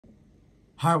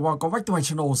Hi, welcome back to my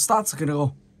channel. Start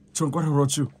again. John Quattro Road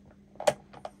 2.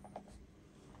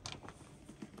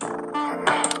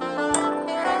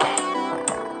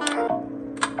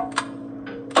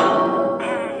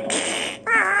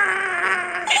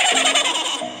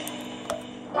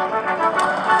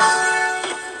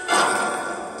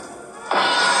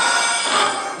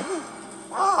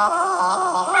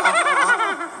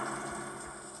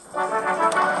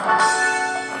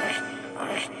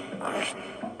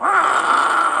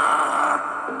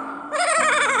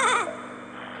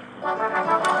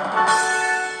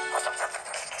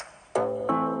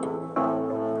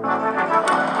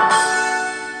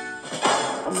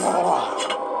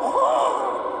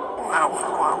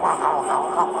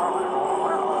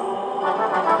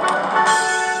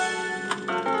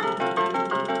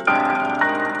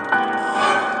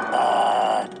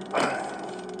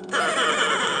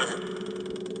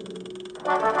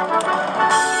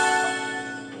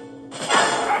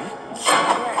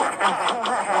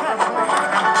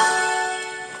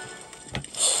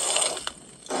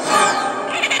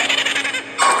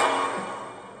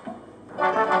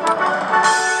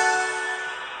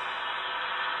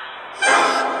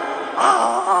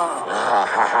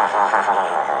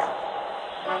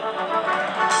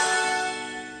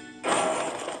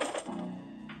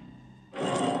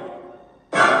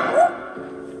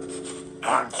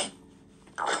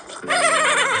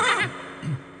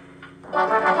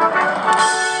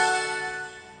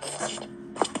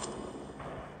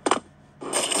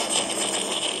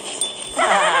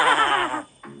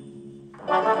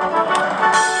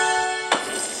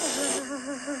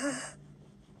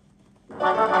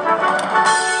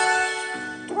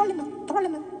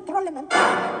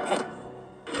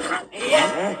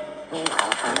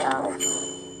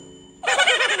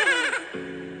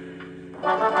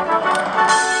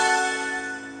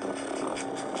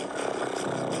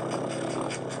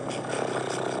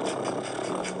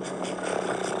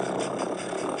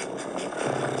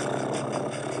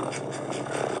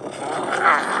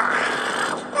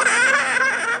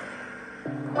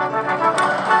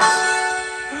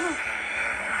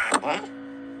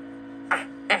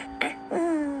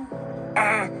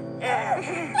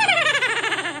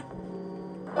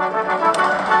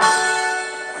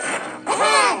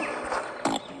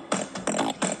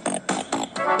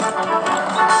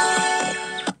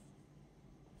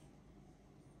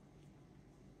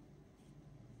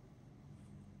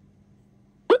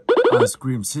 Ice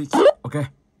cream seek. Okay.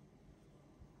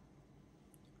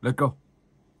 Let's go.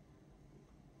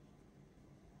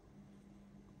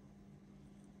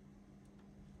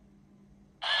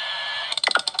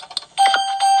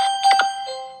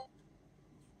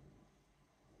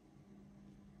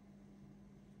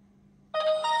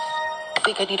 I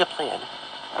think I need a plan.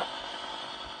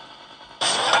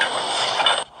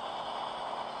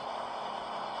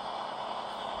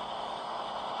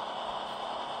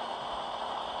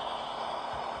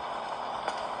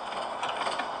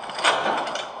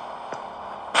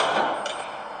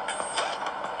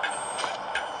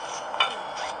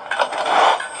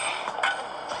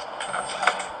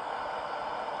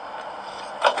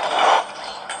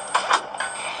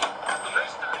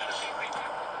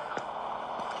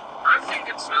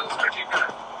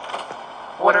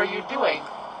 What are you doing?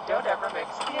 Don't ever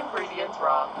mix the ingredients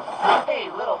wrong. Hey,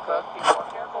 little cook, be more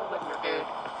careful with your food.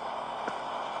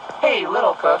 Hey,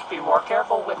 little cook, be more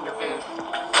careful with your food.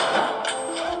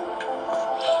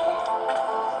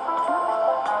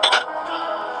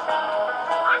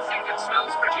 I think it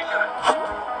smells pretty good.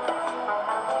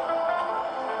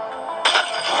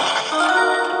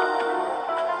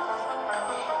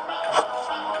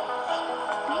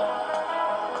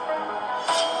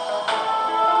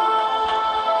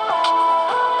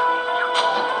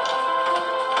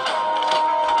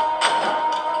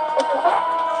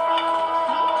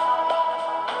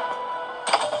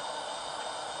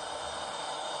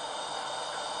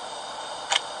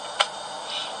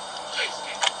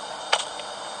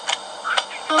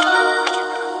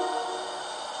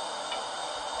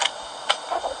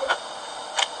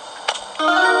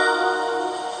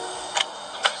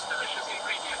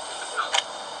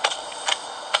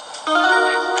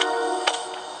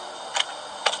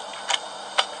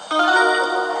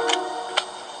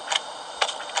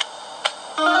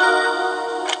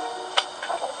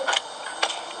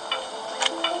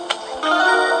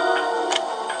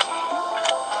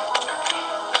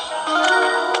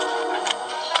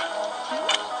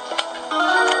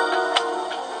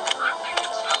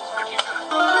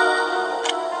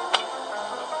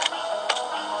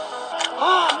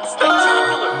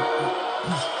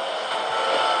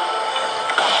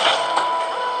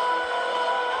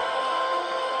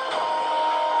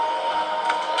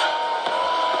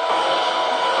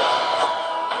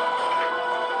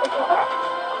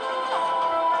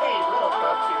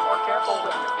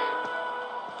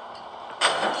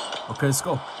 Ok, let's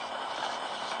go.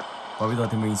 Và bây giờ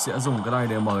thì mình sẽ dùng cái này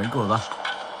để mở cánh cửa ra.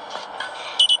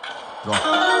 Rồi.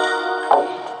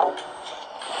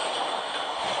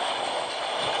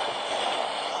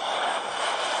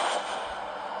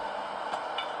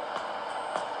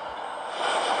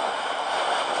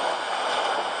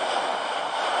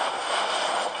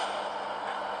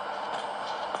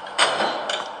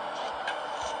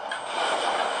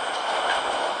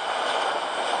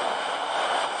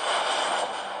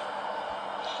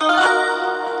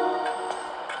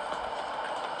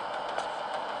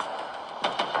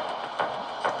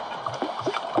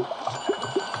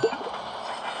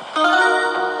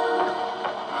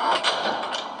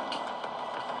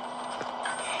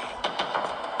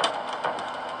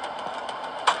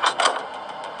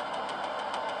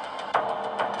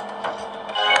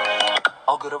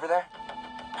 All good over there?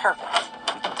 Perfect.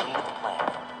 We completed the plan.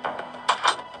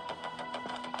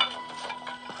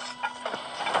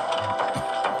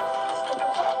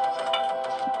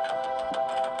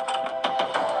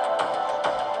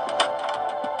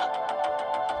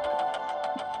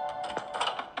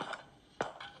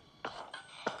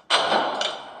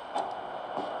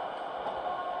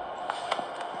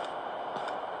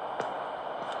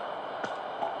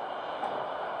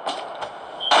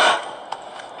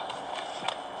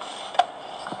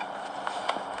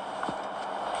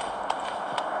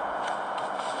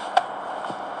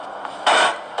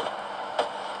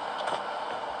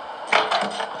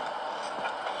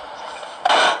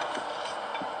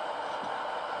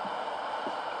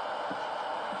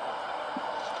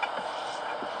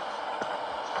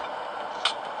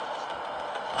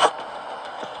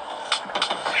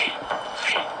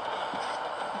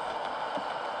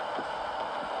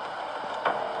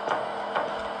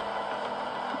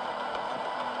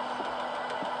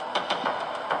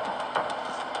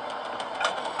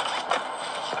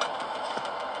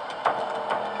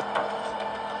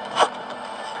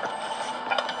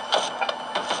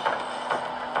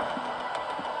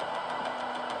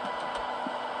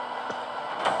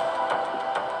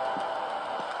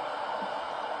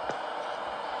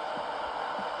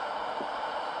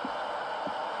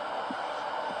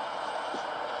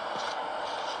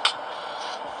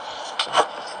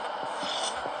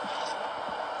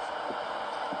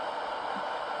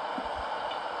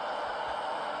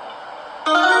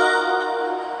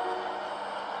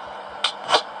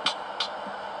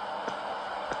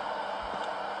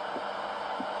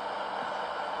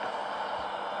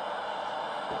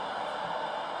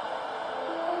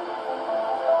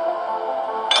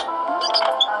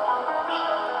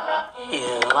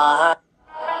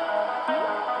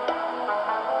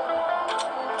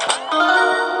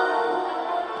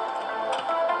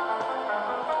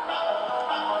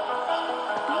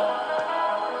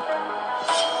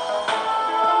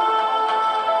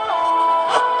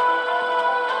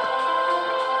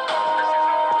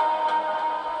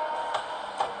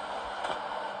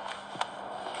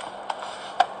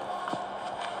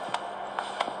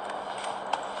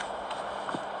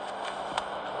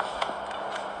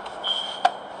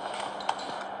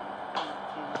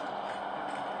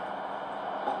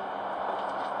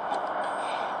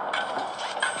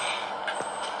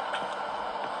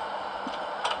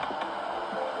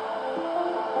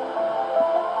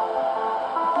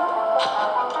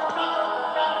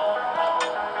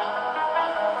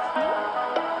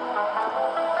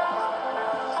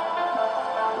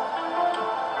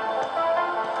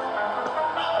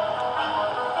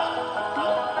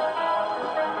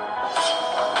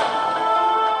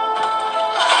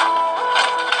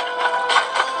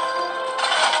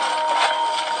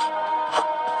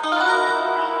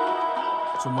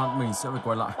 Trước mắt mình sẽ phải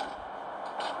quay lại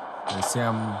để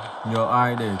xem nhờ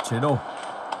ai để chế đồ.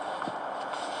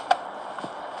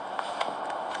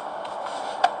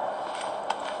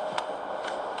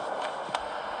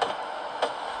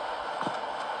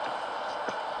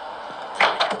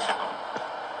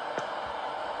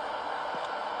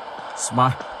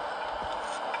 Smile.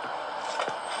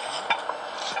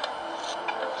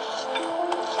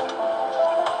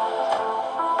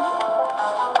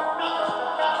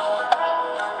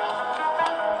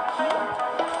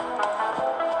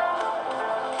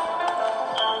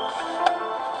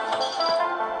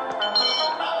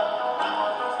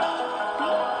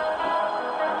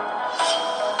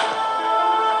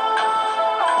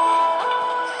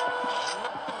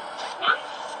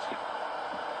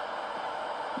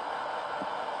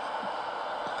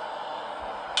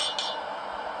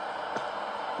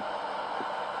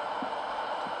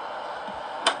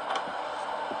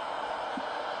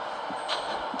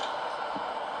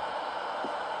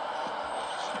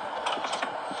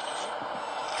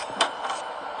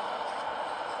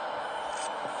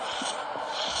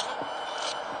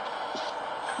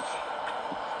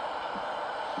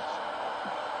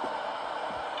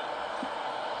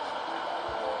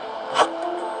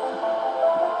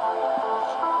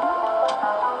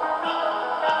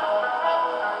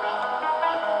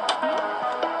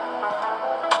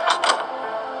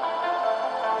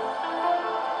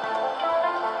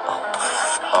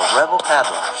 Rebel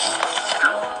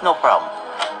padlock. No problem.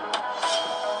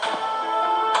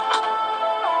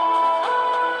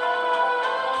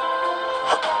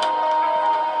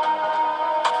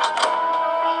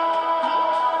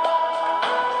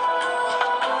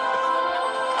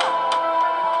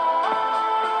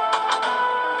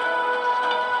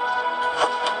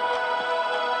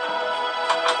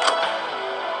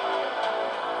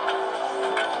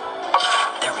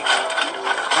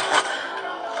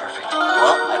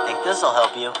 This'll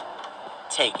help you.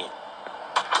 Take it.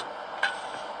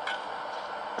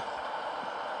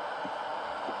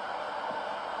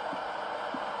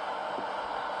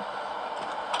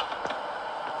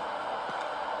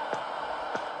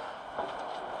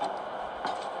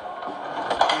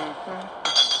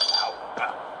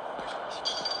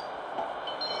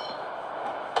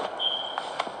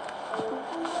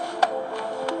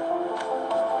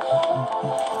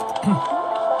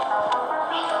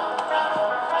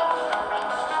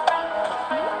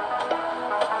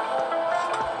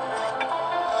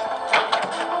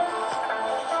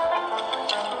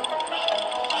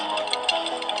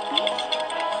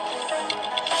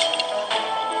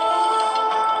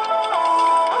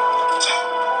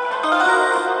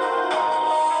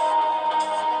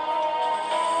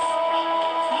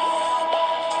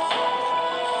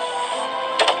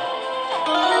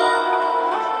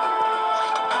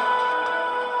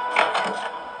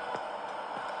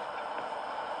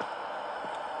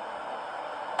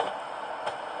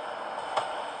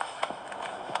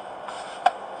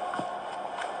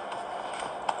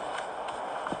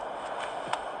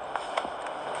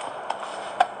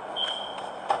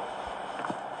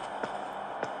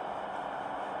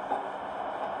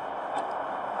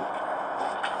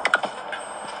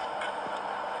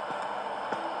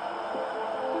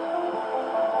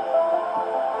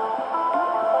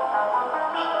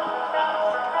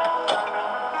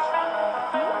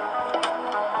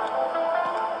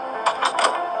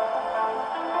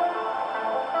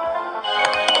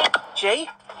 Jay,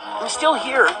 I'm still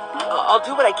here. I'll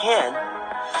do what I can.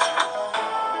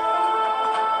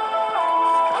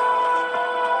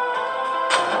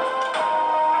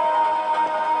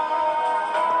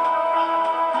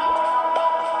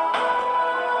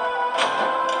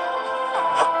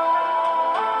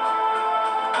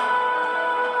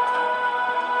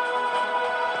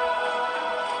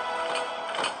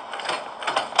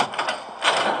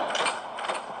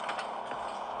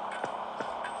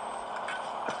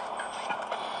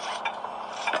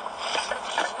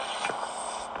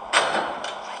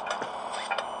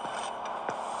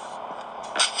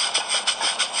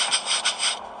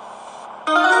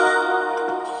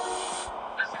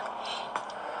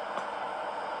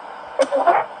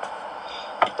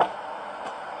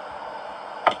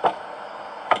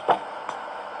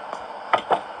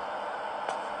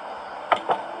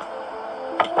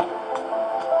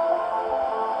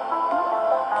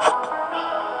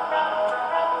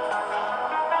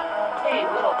 Hey,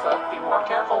 little cook, be more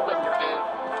careful with your food.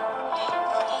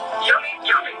 Yummy,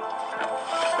 yummy.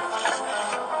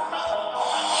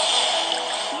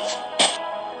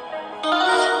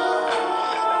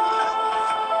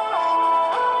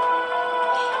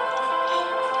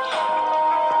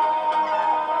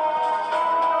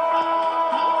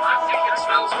 I think it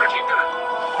smells pretty good.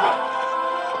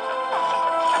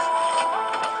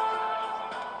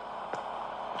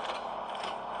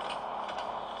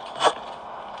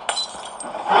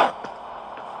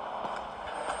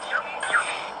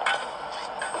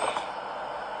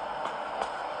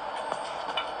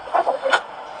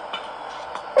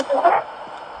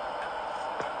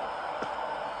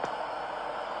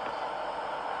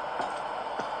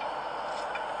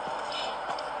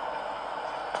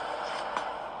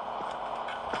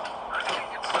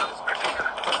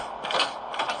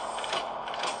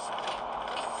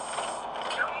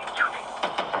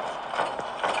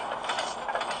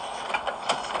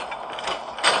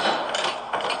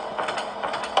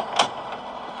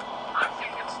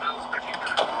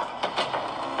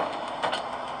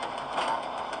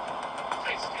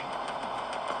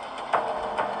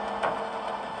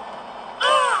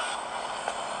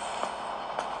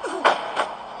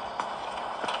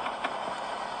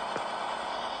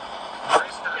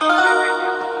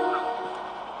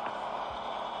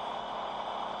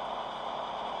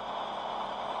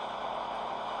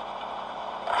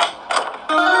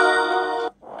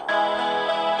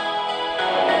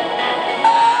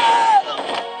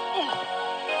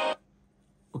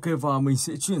 Ok, và mình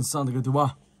sẽ chuyển sang cái thứ ba.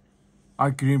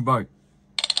 Ice cream bike.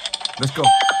 Let's go.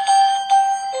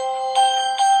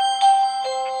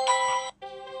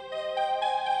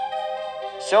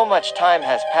 So much time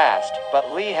has passed,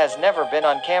 but Lee has never been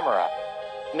on camera.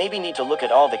 Maybe need to look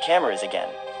at all the cameras again.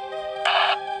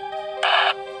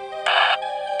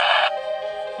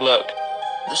 Look,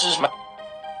 this is my...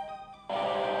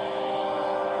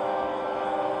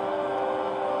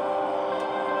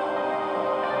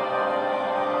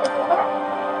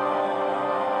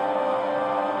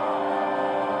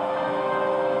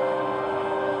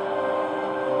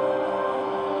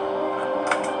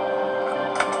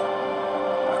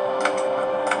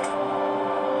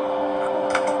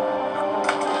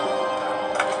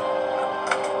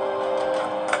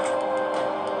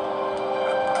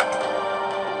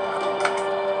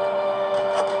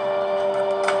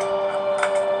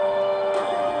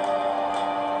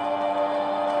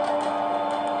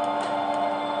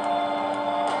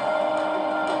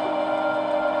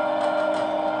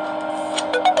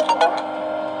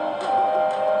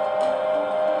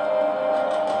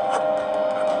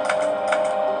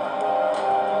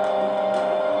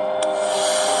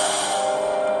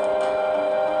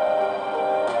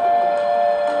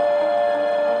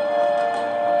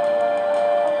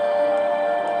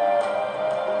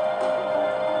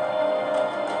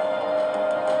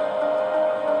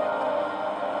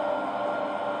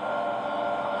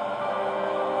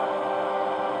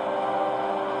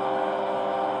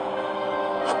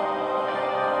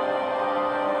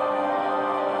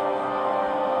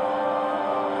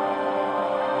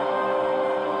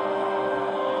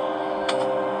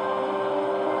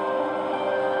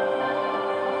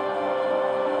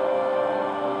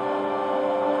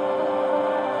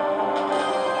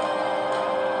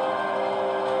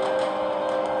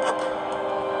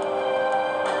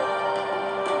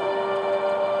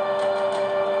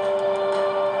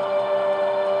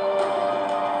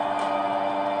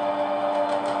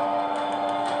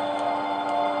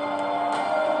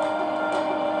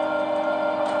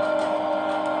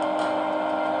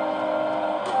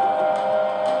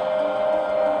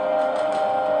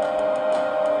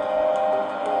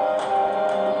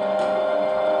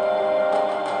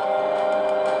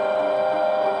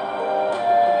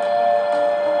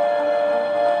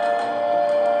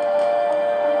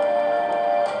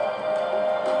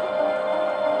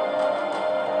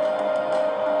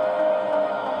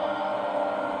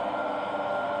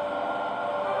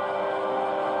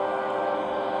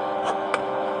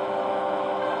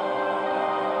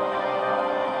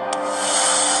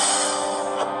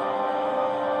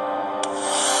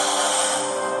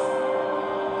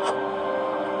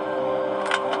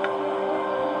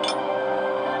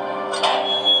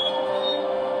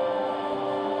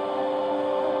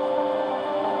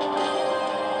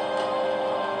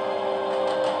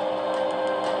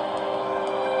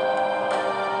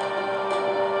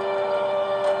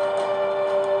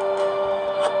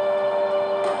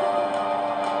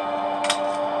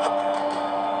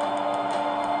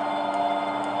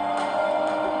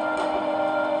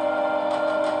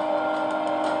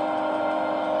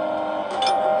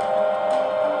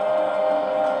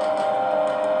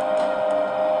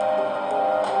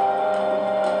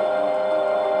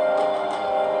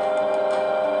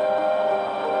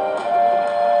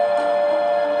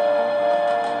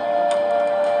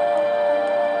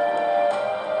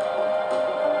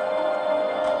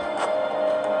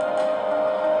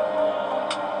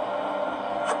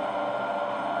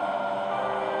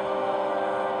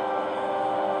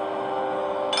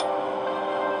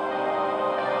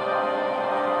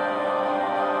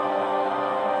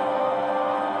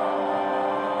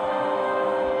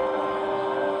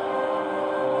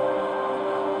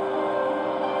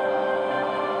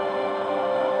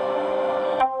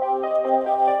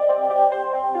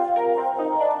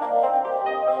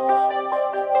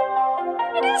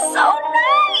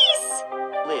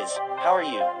 How are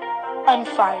you? I'm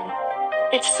fine.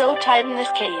 It's so tight in this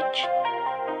cage.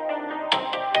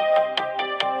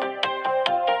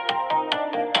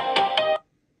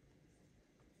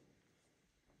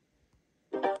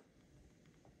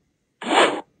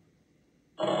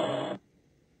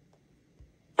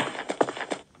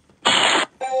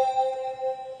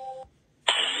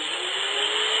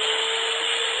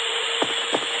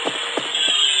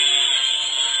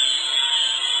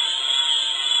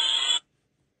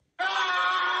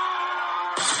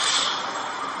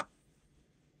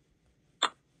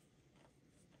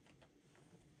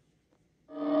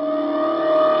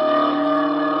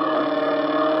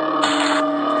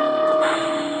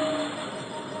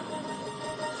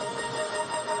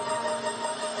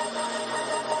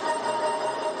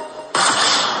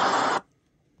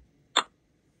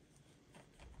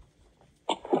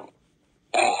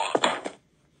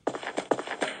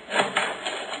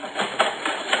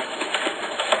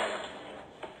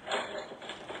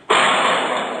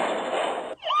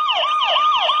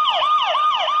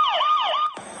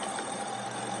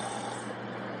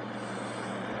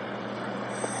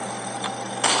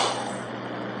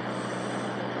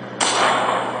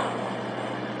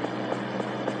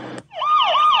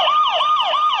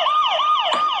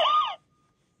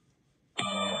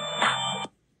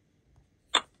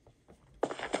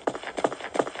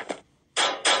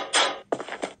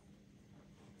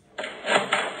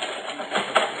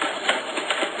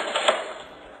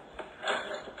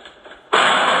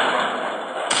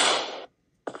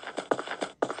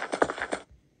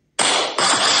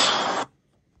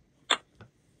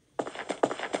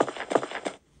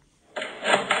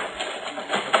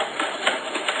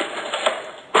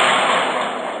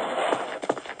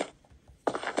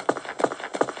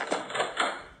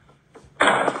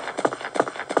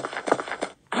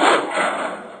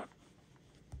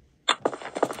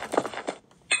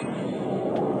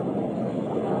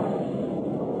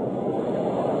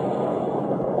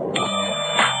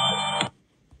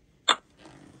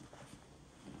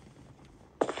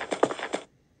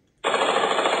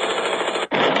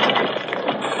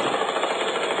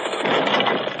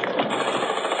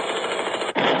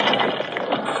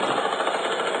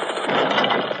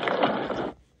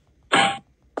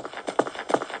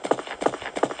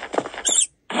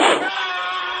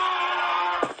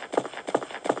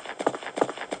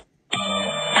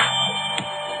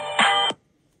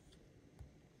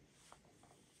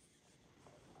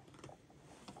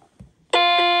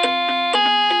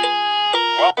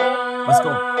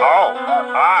 Oh,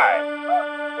 hi.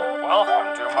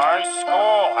 Welcome to my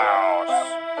schoolhouse.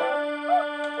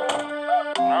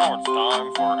 Now it's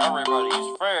time for everybody's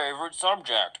favorite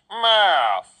subject,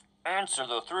 math. Answer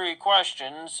the 3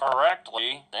 questions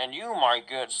correctly, and you might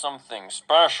get something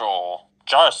special.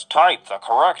 Just type the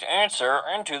correct answer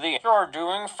into the... You're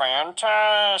doing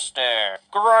fantastic.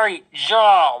 Great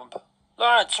job.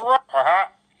 That's right. Haha,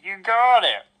 you got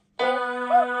it.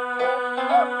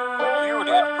 You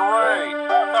did great.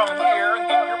 Come here and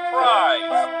get your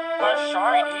prize. A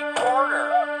shiny quarter.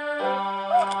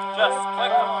 Just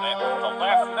click on it with the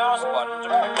left mouse button to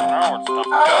pick. Now it's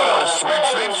time. Sweep,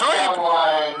 sweep, sweep!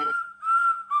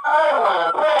 I want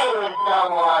to play with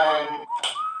someone.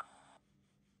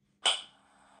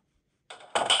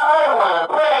 I want to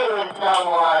play with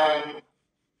someone.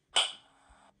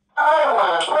 I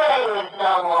want to play with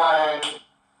someone.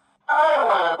 I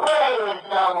want to play with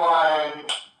someone.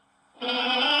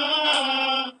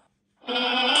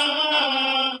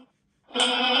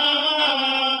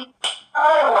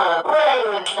 I want to play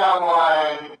with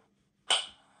someone.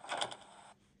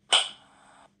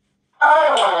 I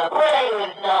want to play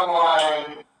with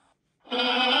someone.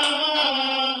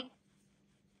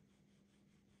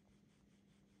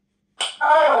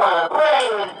 I want to play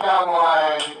with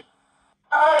someone.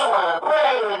 I want to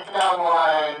play with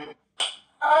someone.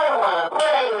 I want to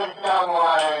play with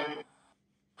someone.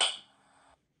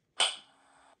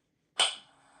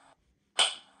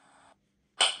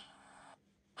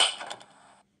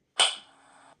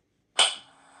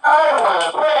 I want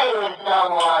to play with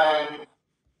someone.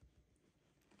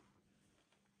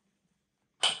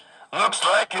 Looks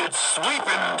like it's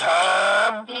sweeping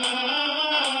time.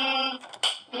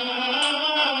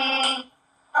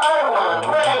 I want to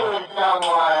play with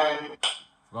someone.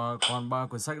 Và còn 3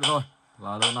 quyển sách nữa thôi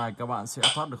là lâu này các bạn sẽ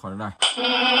thoát được khỏi này.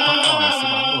 Thoát khỏi sự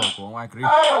bám đuổi của ông Agri.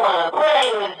 I want to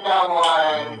play with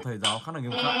someone. Ông thầy giáo khá là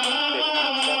nghiêm khắc.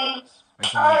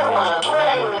 I want to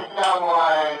play with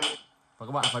someone. Và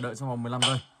các bạn phải đợi trong vòng 15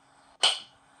 giây.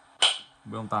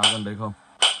 Biết ông ta gần đấy không?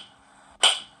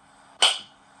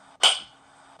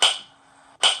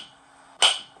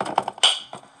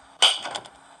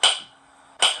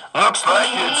 Looks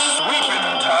like it's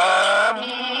sweeping time.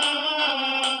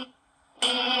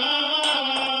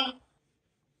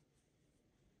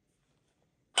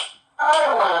 I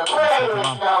want to play with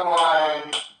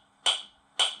someone.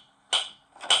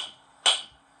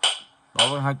 Đó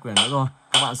với 2 quyển nữa rồi.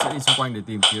 Các bạn sẽ đi xung quanh để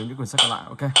tìm kiếm những quyển sách còn lại.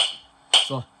 Ok.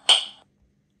 Rồi.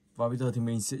 Và bây giờ thì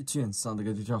mình sẽ chuyển sang tới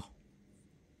cái tiếp theo.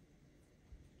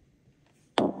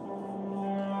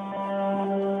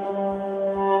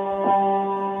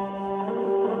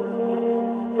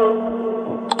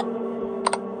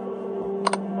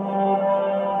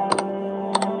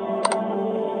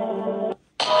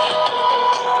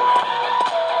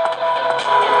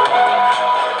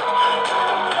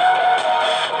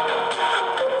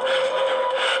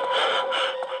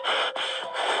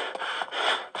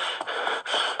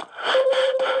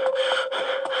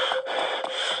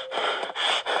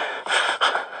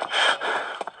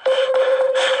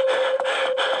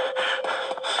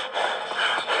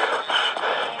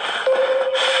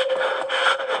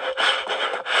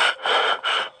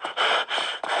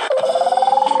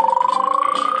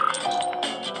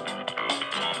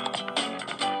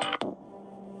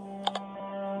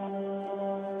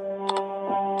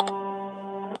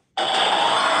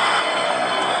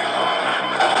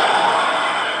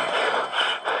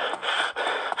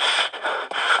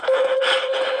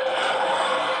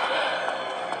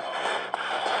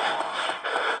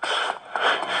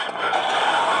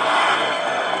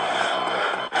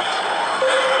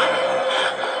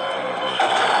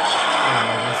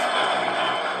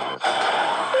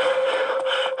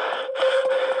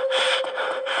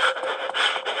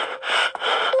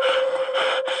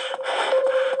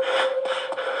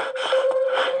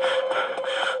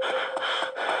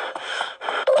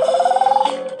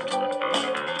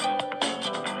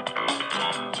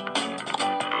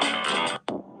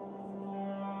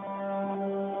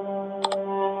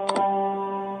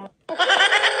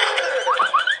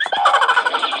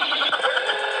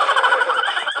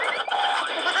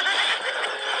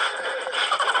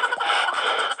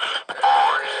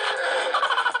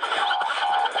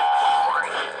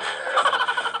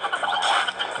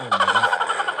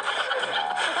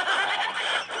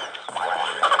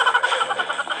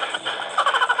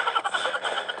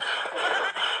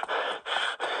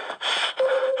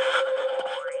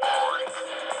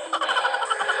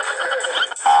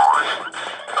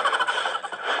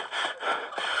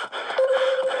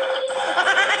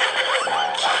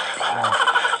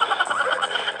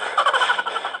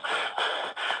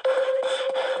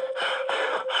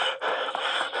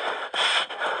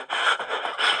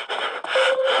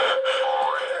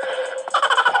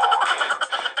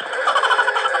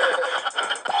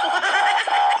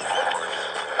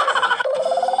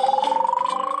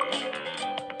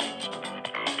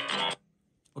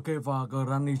 Ok, và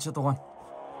Granny Chapter 1.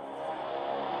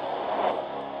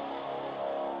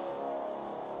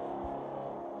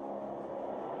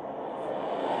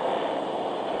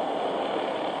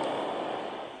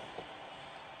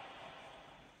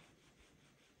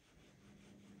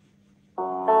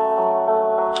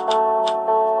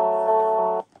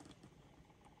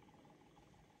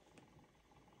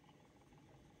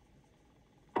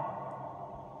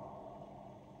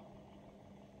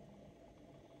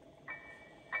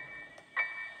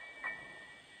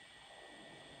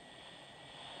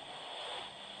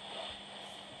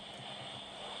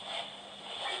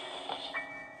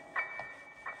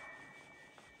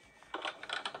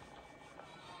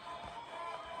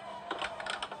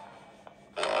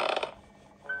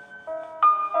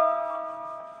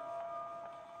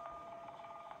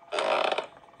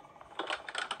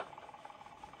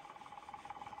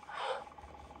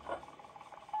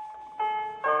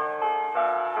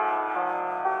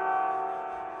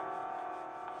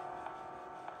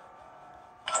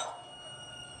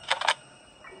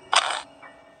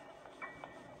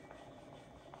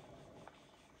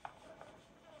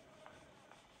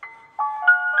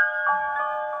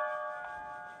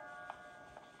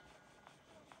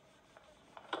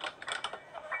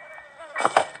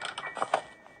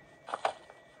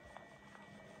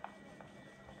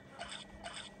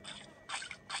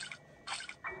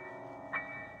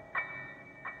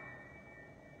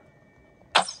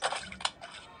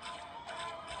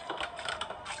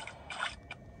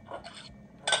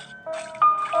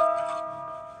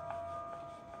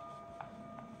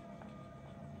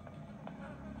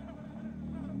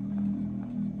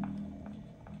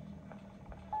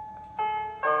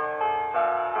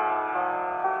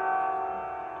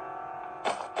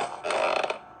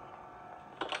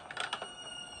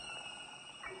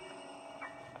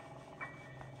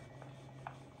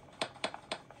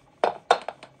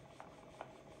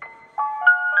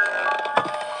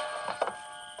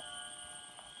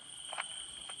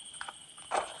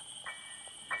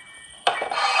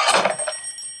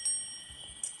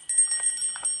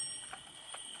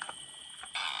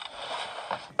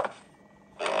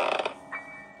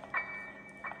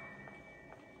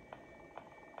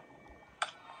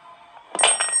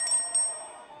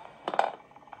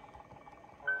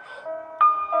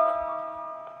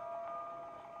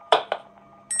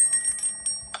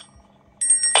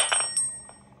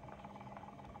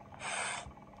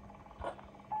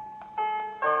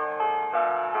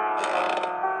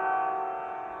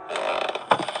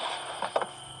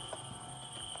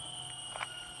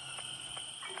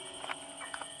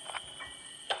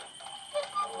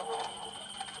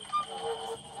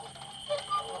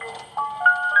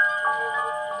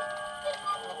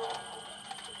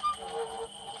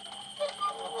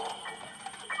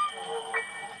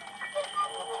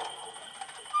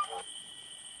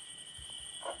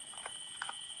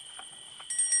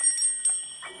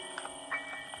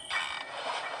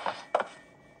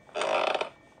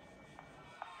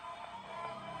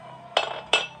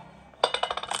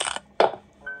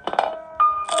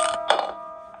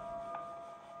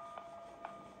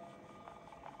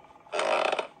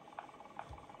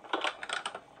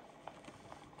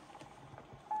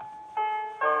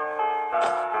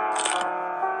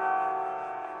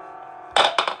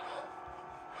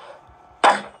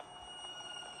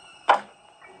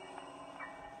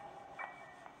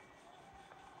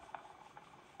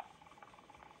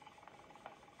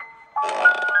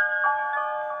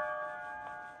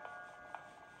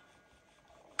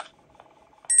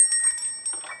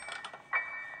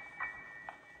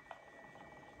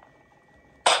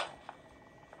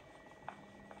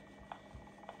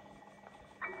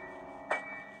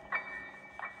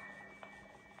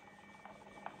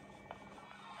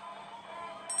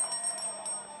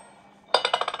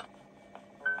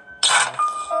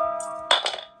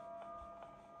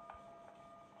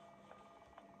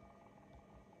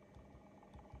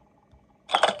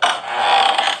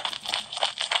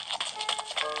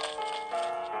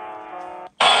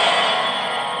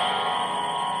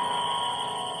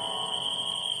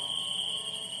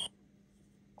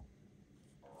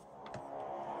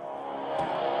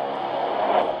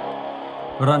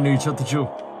 Granny Chapter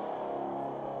 2.